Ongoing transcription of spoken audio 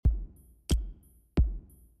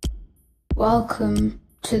Welcome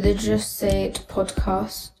to the Just Say It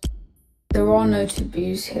podcast. There are no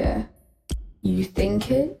taboos here. You think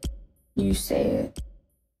it, you say it.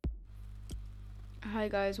 Hi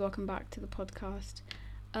guys, welcome back to the podcast.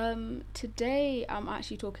 Today I'm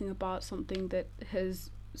actually talking about something that has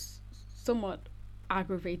somewhat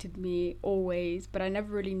aggravated me always, but I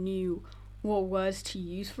never really knew what words to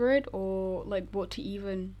use for it or like what to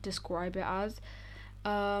even describe it as.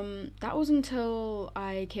 That was until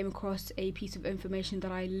I came across a piece of information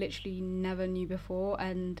that I literally never knew before,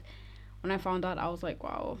 and when I found out I was like,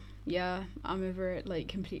 wow, yeah, I'm over it, like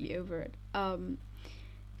completely over it.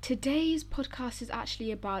 Today's podcast is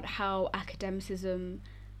actually about how academicism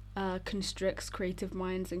constricts creative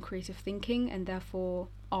minds and creative thinking, and therefore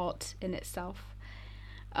art in itself.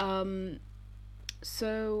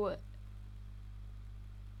 So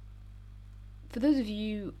for those of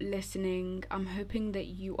you listening, I'm hoping that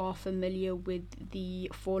you are familiar with the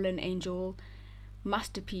Fallen Angel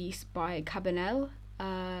masterpiece by Cabanel.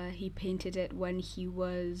 He painted it when he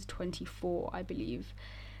was 24, I believe.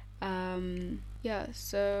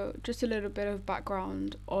 So just a little bit of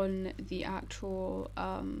background on the actual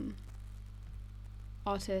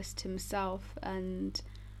artist himself and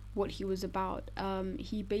what he was about.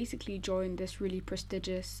 He basically joined this really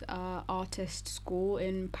prestigious artist school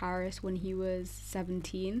in Paris when he was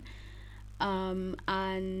 17,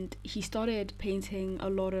 and he started painting a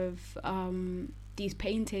lot of these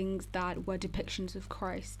paintings that were depictions of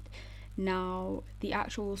Christ. Now, the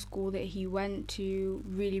actual school that he went to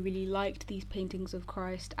really liked these paintings of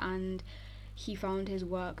Christ, and he found his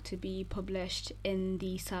work to be published in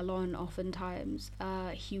the Salon oftentimes.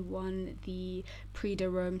 He won the Prix de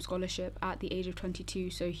Rome scholarship at the age of 22,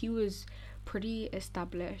 so he was pretty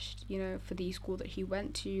established, for the school that he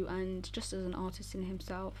went to, and just as an artist in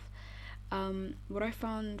himself. What I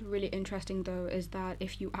found really interesting though is that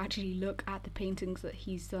if you actually look at the paintings that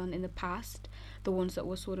he's done in the past, the ones that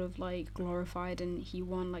were sort of like glorified and he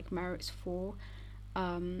won like merits for,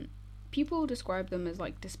 people describe them as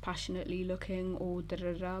like dispassionately looking or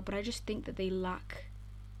da, but I just think that they lack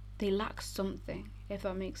something, if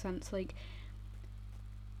that makes sense. Like,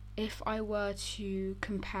 if I were to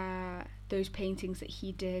compare those paintings that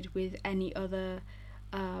he did with any other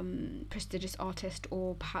prestigious artist,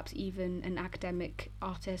 or perhaps even an academic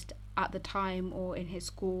artist at the time or in his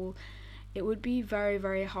school, it would be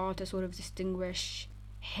very hard to sort of distinguish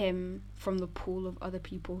him from the pool of other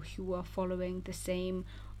people who were following the same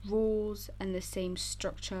rules and the same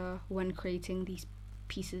structure when creating these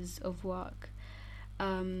pieces of work.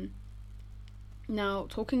 Now,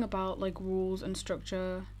 talking about like rules and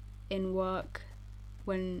structure in work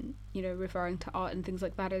when referring to art and things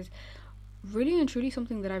like that is really and truly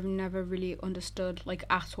something that I've never really understood like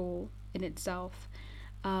at all in itself.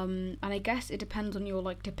 And I guess it depends on your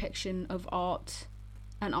like depiction of art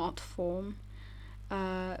and art form.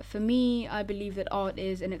 For me, I believe that art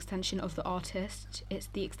is an extension of the artist. It's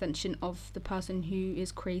the extension of the person who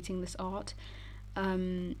is creating this art.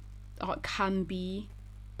 Art can be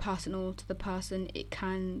personal to the person. It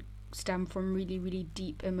can stem from really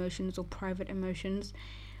deep emotions or private emotions.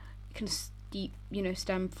 It can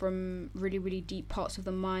stem from really deep parts of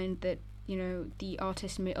the mind that the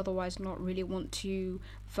artist may otherwise not really want to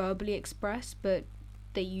verbally express, but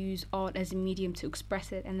they use art as a medium to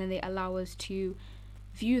express it, and then they allow us to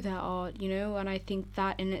view their art, and I think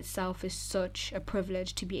that in itself is such a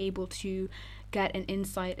privilege, to be able to get an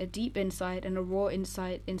insight, a deep insight and a raw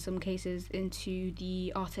insight in some cases into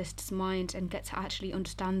the artist's mind, and get to actually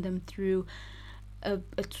understand them through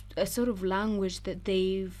a sort of language that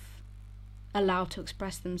they've allowed to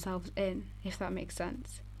express themselves in, if that makes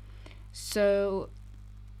sense. So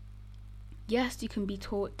yes, you can be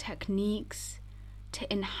taught techniques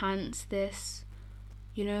to enhance this,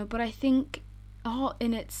 but I think art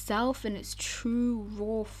in itself, in its true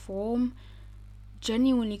raw form,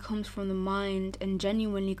 genuinely comes from the mind and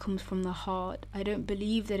genuinely comes from the heart. I don't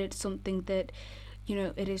believe that it's something that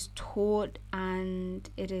it is taught and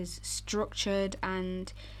it is structured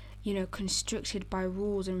and constricted by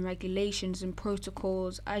rules and regulations and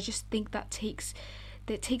protocols. I just think that takes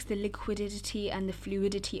the liquidity and the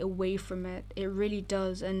fluidity away from it. It really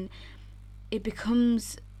does, and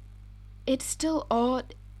it's still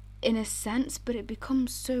art in a sense, but it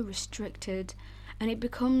becomes so restricted, and it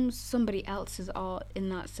becomes somebody else's art in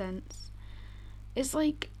that sense. It's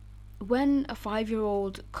like when a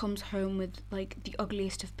 5-year-old comes home with like the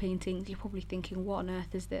ugliest of paintings, you're probably thinking, what on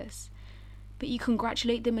earth is this? But you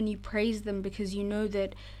congratulate them and you praise them because you know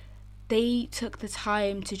that they took the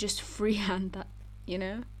time to just freehand that,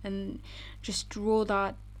 and just draw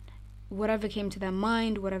that whatever came to their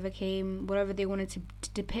mind, whatever they wanted to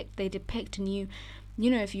depict, they depict. And you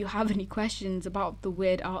know, if you have any questions about the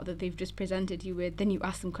weird art that they've just presented you with, then you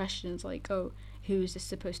ask them questions like, oh, who is this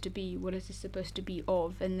supposed to be? What is this supposed to be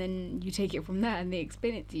of? And then you take it from there and they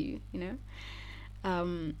explain it to you, you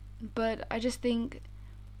know? But I just think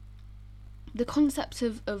the concepts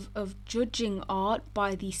of judging art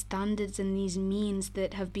by these standards and these means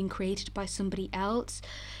that have been created by somebody else,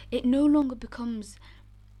 it no longer becomes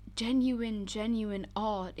genuine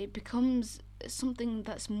art. It becomes something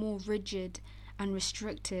that's more rigid and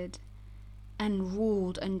restricted and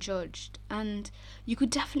ruled and judged. And you could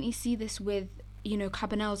definitely see this with, you know,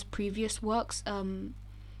 Cabanel's previous works.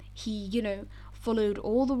 He, you know, followed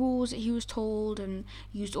all the rules that he was told and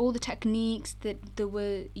used all the techniques that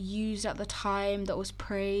were used at the time, that was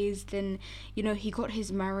praised, and, you know, he got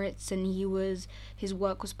his merits, and his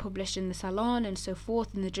work was published in the Salon and so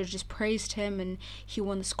forth, and the judges praised him, and he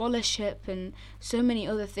won the scholarship and so many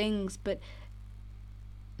other things. But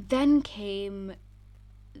then came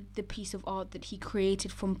the piece of art that he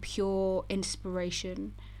created from pure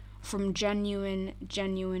inspiration, from genuine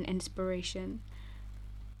inspiration.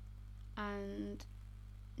 And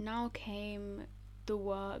now came the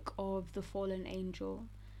work of the fallen angel.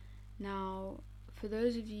 Now, for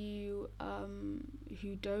those of you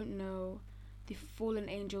who don't know, the fallen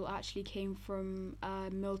angel actually came from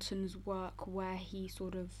Milton's work, where he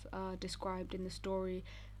sort of described in the story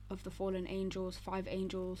of the fallen angels, 5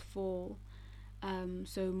 angels fall.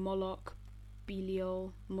 So Moloch,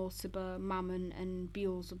 Belial, Mulciber, Mammon, and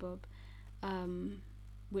Beelzebub,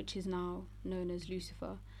 which is now known as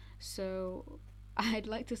Lucifer. So I'd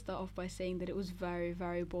like to start off by saying that it was very,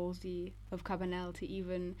 very ballsy of Cabanel to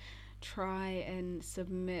even try and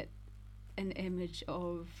submit an image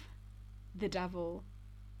of the devil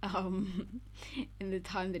in the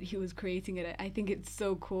time that he was creating it. I think it's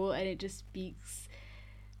so cool, and it just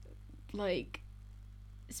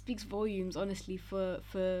speaks volumes, honestly, for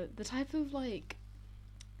the type of, like,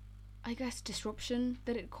 I guess, disruption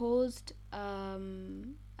that it caused,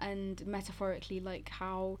 and metaphorically, like,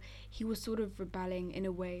 how he was sort of rebelling in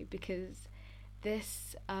a way, because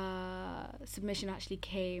this submission actually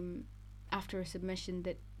came after a submission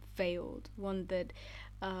that failed, one that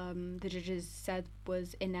the judges said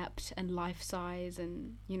was inept and life-size,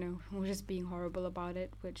 and, you know, were just being horrible about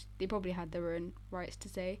it, which they probably had their own rights to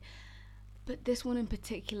say. But this one in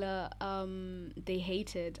particular, they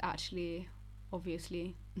hated, actually,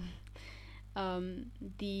 obviously.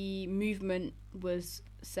 The movement was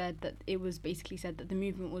said that the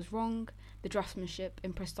movement was wrong, the draftsmanship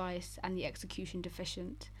imprecise, and the execution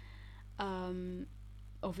deficient.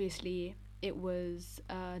 Obviously, it was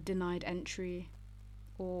denied entry,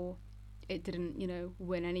 or it didn't, you know,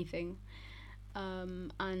 win anything.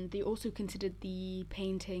 And they also considered the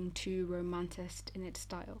painting too romanticist in its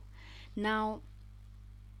style. Now,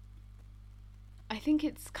 I think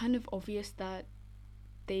it's kind of obvious that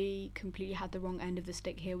they completely had the wrong end of the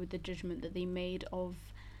stick here with the judgment that they made of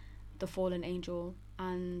the fallen angel,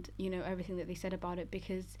 and, you know, everything that they said about it,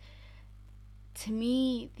 because to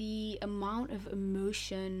me, the amount of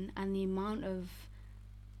emotion and the amount of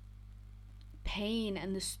pain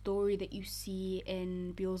and the story that you see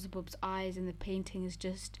in Beelzebub's eyes in the painting is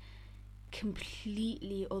just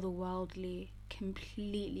completely otherworldly.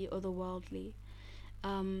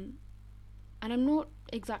 And I'm not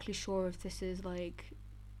exactly sure if this is, like,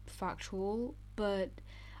 factual, but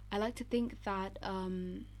I like to think that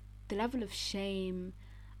the level of shame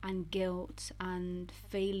and guilt and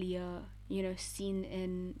failure, you know, seen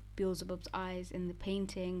in Beelzebub's eyes in the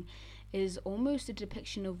painting is almost a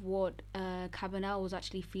depiction of what Cabanel was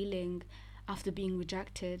actually feeling after being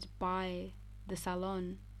rejected by the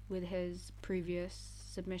Salon with his previous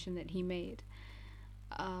submission that he made.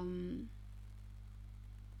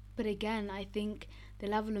 But again, I think the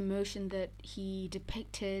level of emotion that he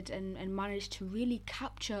depicted and managed to really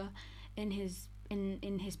capture in his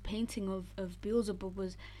painting of Beelzebub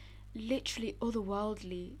was literally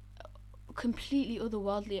otherworldly, completely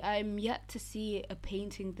otherworldly. I'm yet to see a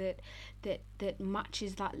painting that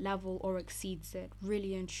matches that level or exceeds it,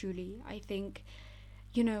 really and truly. I think,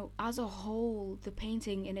 you know, as a whole, the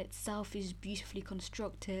painting in itself is beautifully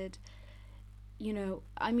constructed. You know,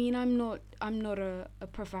 I mean, I'm not a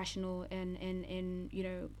professional in you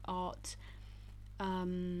know, art,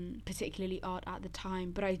 particularly art at the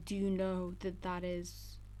time, but I do know that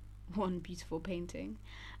is one beautiful painting.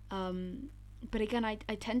 But again, I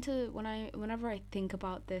tend to, whenever I think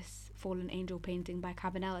about this Fallen Angel painting by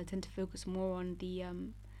Cabanel, I tend to focus more on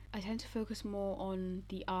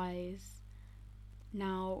the eyes.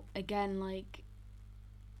 Now, again, like,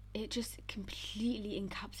 it just completely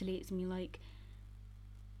encapsulates me. Like,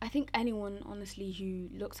 I think anyone, honestly, who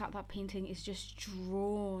looks at that painting is just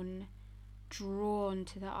drawn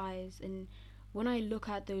to the eyes. And when I look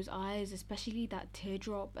at those eyes, especially that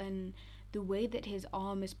teardrop and the way that his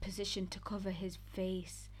arm is positioned to cover his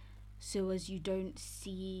face so as you don't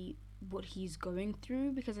see what he's going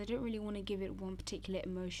through, because I don't really want to give it one particular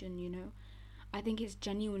emotion, you know. I think it's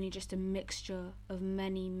genuinely just a mixture of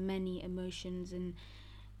many, many emotions, and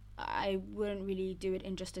I wouldn't really do it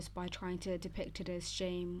injustice by trying to depict it as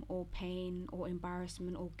shame or pain or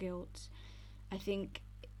embarrassment or guilt. I think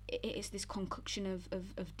it's this concoction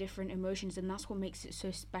of different emotions, and that's what makes it so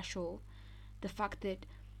special. The fact that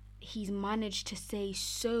he's managed to say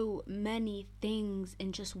so many things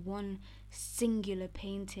in just one singular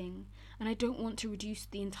painting. And I don't want to reduce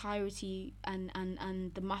the entirety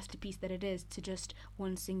and the masterpiece that it is to just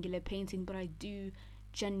one singular painting, but I do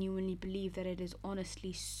genuinely believe that it is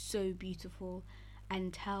honestly so beautiful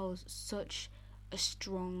and tells such a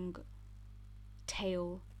strong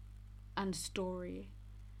tale and story.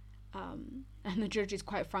 And the judges,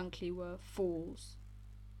 quite frankly, were fools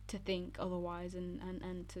to think otherwise,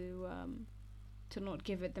 and to not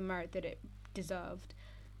give it the merit that it deserved.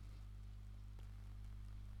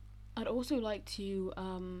 I'd also like to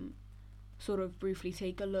sort of briefly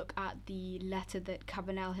take a look at the letter that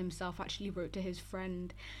Cabanel himself actually wrote to his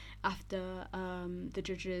friend after the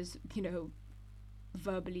judges,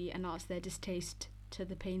 verbally announced their distaste to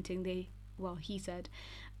the painting. He said,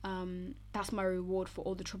 "That's my reward for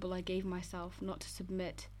all the trouble I gave myself not to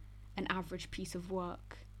submit an average piece of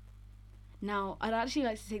work." Now, I'd actually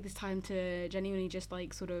like to take this time to genuinely just I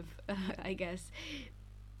guess,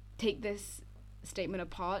 take this statement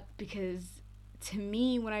apart, because to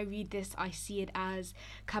me, when I read this, I see it as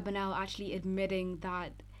Cabanel actually admitting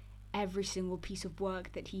that every single piece of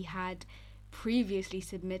work that he had previously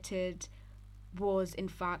submitted was, in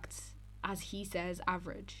fact, as he says,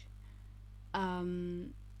 average.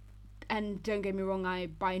 And don't get me wrong, I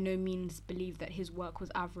by no means believe that his work was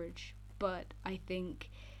average, but I think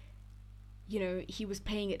he was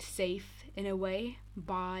playing it safe in a way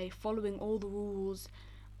by following all the rules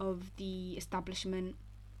of the establishment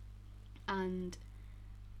and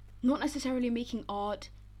not necessarily making art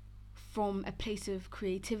from a place of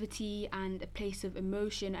creativity and a place of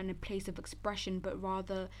emotion and a place of expression, but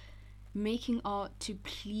rather making art to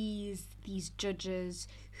please these judges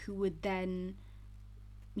who would then,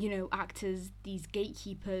 act as these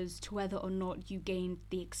gatekeepers to whether or not you gained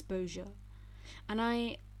the exposure. And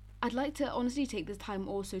I'd like to honestly take this time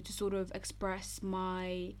also to sort of express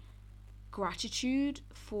my gratitude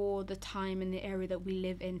for the time and the area that we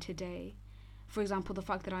live in today. For example, the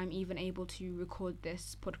fact that I'm even able to record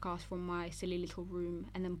this podcast from my silly little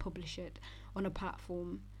room and then publish it on a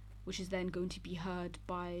platform which is then going to be heard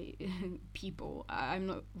by people. I'm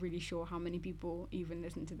not really sure how many people even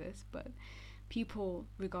listen to this, but people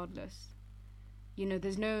regardless.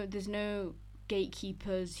 There's no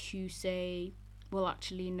gatekeepers who say, well,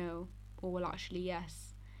 actually no, or well, actually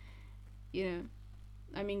yes.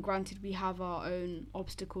 I mean, granted, we have our own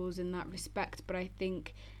obstacles in that respect, but I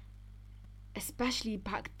think, especially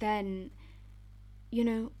back then,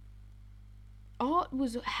 art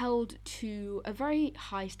was held to a very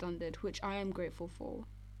high standard, which I am grateful for.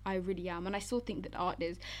 I really am. And I still think that art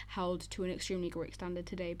is held to an extremely great standard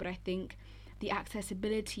today, but I think the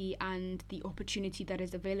accessibility and the opportunity that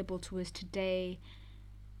is available to us today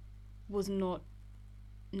was not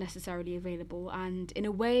necessarily available, and in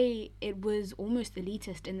a way it was almost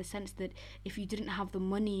elitist, in the sense that if you didn't have the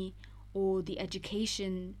money or the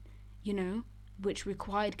education, which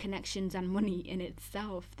required connections and money in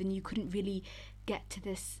itself, then you couldn't really get to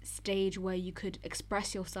this stage where you could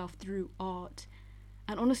express yourself through art.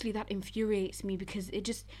 And honestly, that infuriates me, because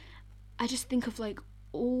I just think of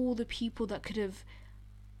all the people that could have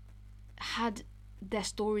had their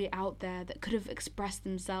story out there, that could have expressed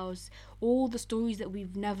themselves, all the stories that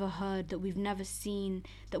we've never heard, that we've never seen,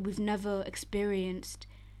 that we've never experienced,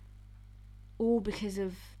 all because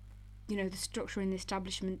of the structure and the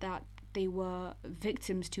establishment that they were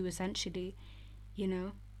victims to, essentially.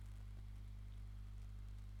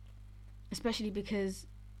 Especially because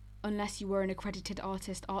unless you were an accredited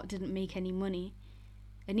artist, art didn't make any money,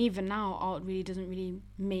 and even now art really doesn't really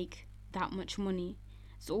make that much money.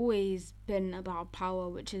 It's always been about power,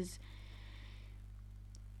 which is,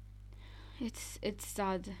 it's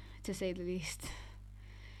sad to say the least.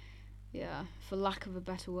 Yeah, for lack of a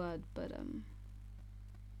better word. But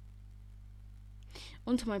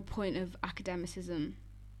onto my point of academicism,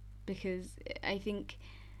 because I think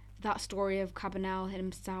that story of Cabanel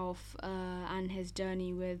himself, and his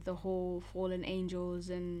journey with the whole fallen angels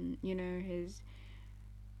and, you know, his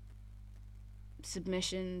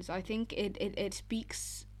submissions, I think it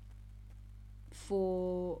speaks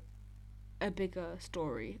for a bigger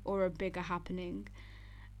story or a bigger happening.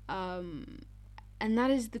 And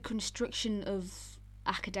that is the constriction of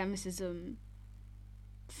academicism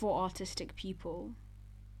for artistic people.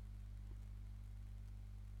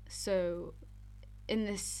 So in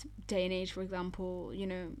this day and age, for example, you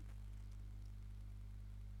know,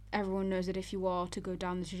 everyone knows that if you are to go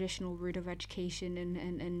down the traditional route of education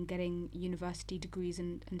and getting university degrees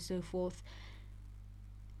and so forth,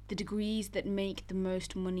 the degrees that make the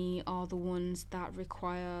most money are the ones that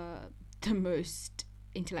require the most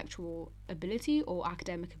intellectual ability or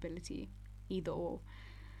academic ability, either or.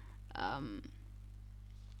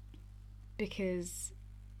 Because,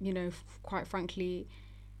 you know, quite frankly,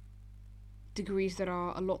 degrees that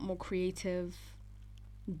are a lot more creative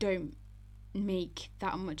don't make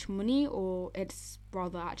that much money, or it's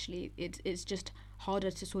rather actually it's just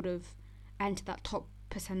harder to sort of enter that top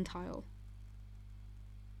percentile.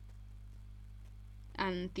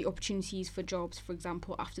 And the opportunities for jobs, for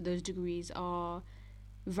example, after those degrees are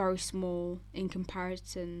very small in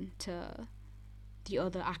comparison to the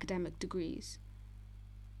other academic degrees.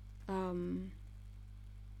 And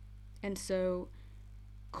so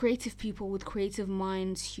creative people with creative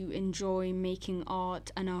minds who enjoy making art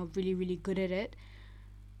and are really, really good at it,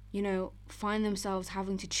 you know, find themselves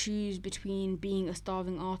having to choose between being a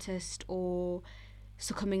starving artist or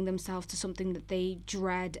succumbing themselves to something that they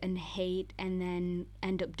dread and hate and then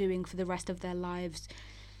end up doing for the rest of their lives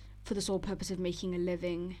for the sole purpose of making a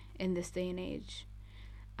living in this day and age.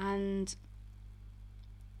 And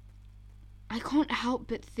I can't help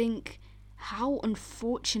but think how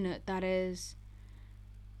unfortunate that is,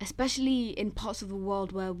 especially in parts of the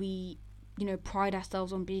world where we, you know, pride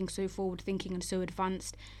ourselves on being so forward thinking and so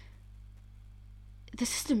advanced. The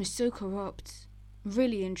system is so corrupt,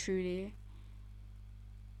 really and truly.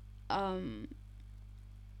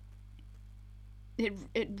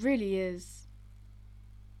 It really is.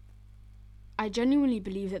 I genuinely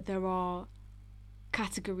believe that there are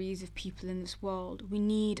categories of people in this world. We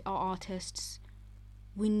need our artists,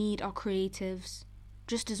 we need our creatives,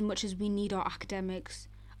 just as much as we need our academics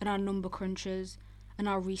and our number crunchers and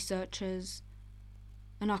our researchers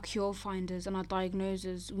and our cure finders and our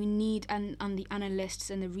diagnosers. We need, and the analysts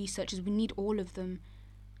and the researchers, we need all of them.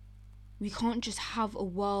 We can't just have a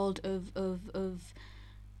world of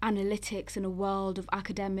analytics and a world of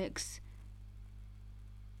academics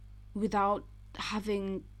without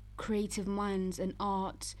having creative minds and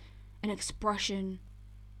art and expression.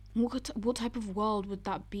 What type of world would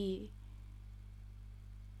that be?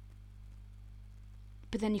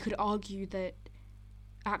 But then you could argue that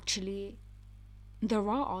actually there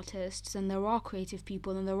are artists and there are creative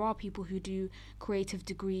people and there are people who do creative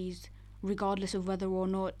degrees regardless of whether or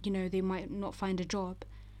not, you know, they might not find a job.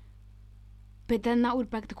 But then that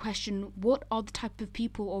would beg the question, what are the type of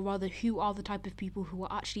people, or rather who are the type of people who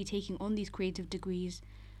are actually taking on these creative degrees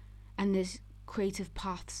and these creative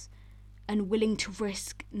paths and willing to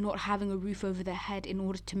risk not having a roof over their head in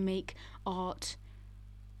order to make art?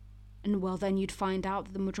 And well, then you'd find out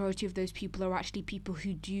that the majority of those people are actually people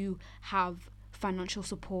who do have financial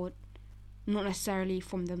support, not necessarily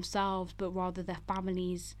from themselves, but rather their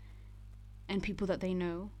families and people that they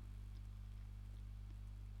know.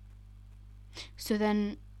 So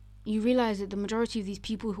then you realize that the majority of these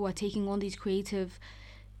people who are taking on these creative,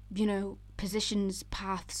 you know, positions,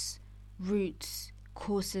 paths, routes,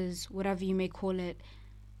 courses, whatever you may call it,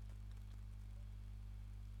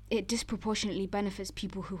 it disproportionately benefits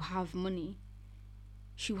people who have money,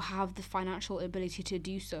 who have the financial ability to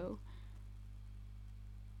do so.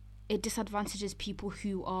 It disadvantages people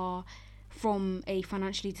who are from a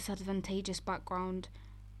financially disadvantageous background.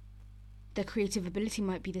 Their creative ability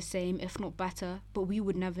might be the same, if not better, but we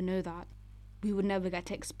would never know that. We would never get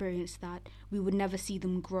to experience that. We would never see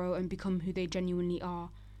them grow and become who they genuinely are,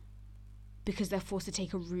 because they're forced to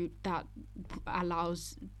take a route that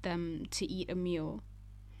allows them to eat a meal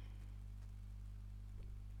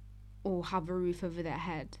or have a roof over their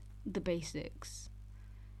head, the basics.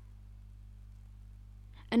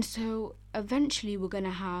 And so eventually we're going to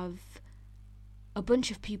have a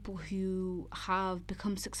bunch of people who have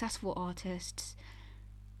become successful artists.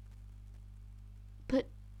 But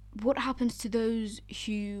what happens to those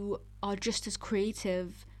who are just as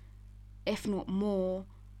creative, if not more,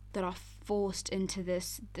 that are forced into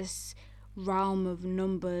this realm of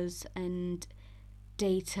numbers and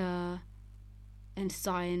data and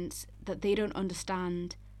science that they don't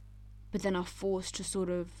understand, but then are forced to sort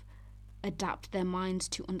of adapt their minds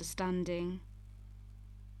to understanding.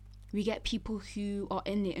 We get people who are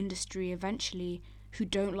in the industry eventually who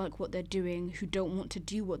don't like what they're doing, who don't want to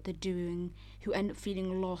do what they're doing, who end up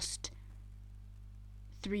feeling lost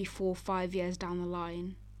 3, 4, 5 years down the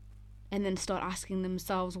line, and then start asking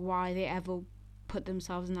themselves why they ever put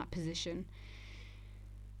themselves in that position.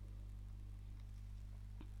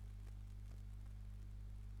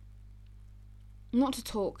 Not to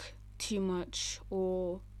talk too much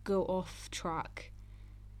or go off track,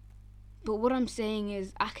 but what I'm saying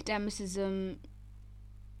is academicism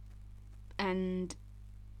and,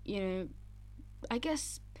 I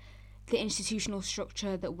guess the institutional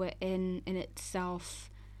structure that we're in itself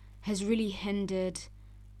has really hindered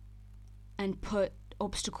and put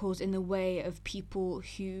obstacles in the way of people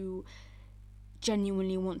who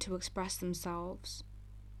genuinely want to express themselves.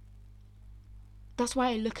 That's why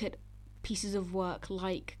I look at pieces of work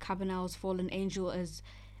like Cabanel's Fallen Angel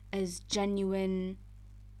as genuine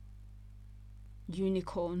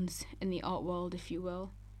unicorns in the art world, if you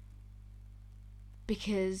will.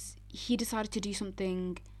 Because he decided to do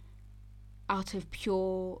something out of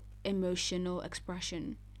pure emotional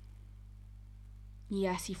expression.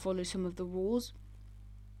 Yes, he followed some of the rules,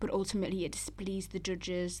 but ultimately it displeased the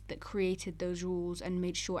judges that created those rules and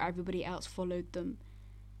made sure everybody else followed them.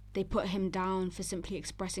 They put him down for simply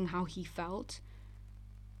expressing how he felt.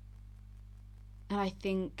 And I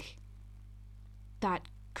think that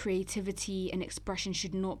creativity and expression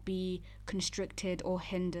should not be constricted or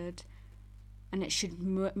hindered, and it should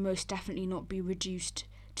most definitely not be reduced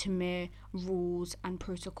to mere rules and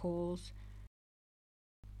protocols.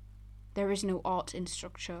 There is no art in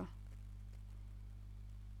structure.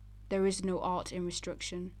 There is no art in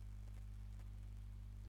restriction.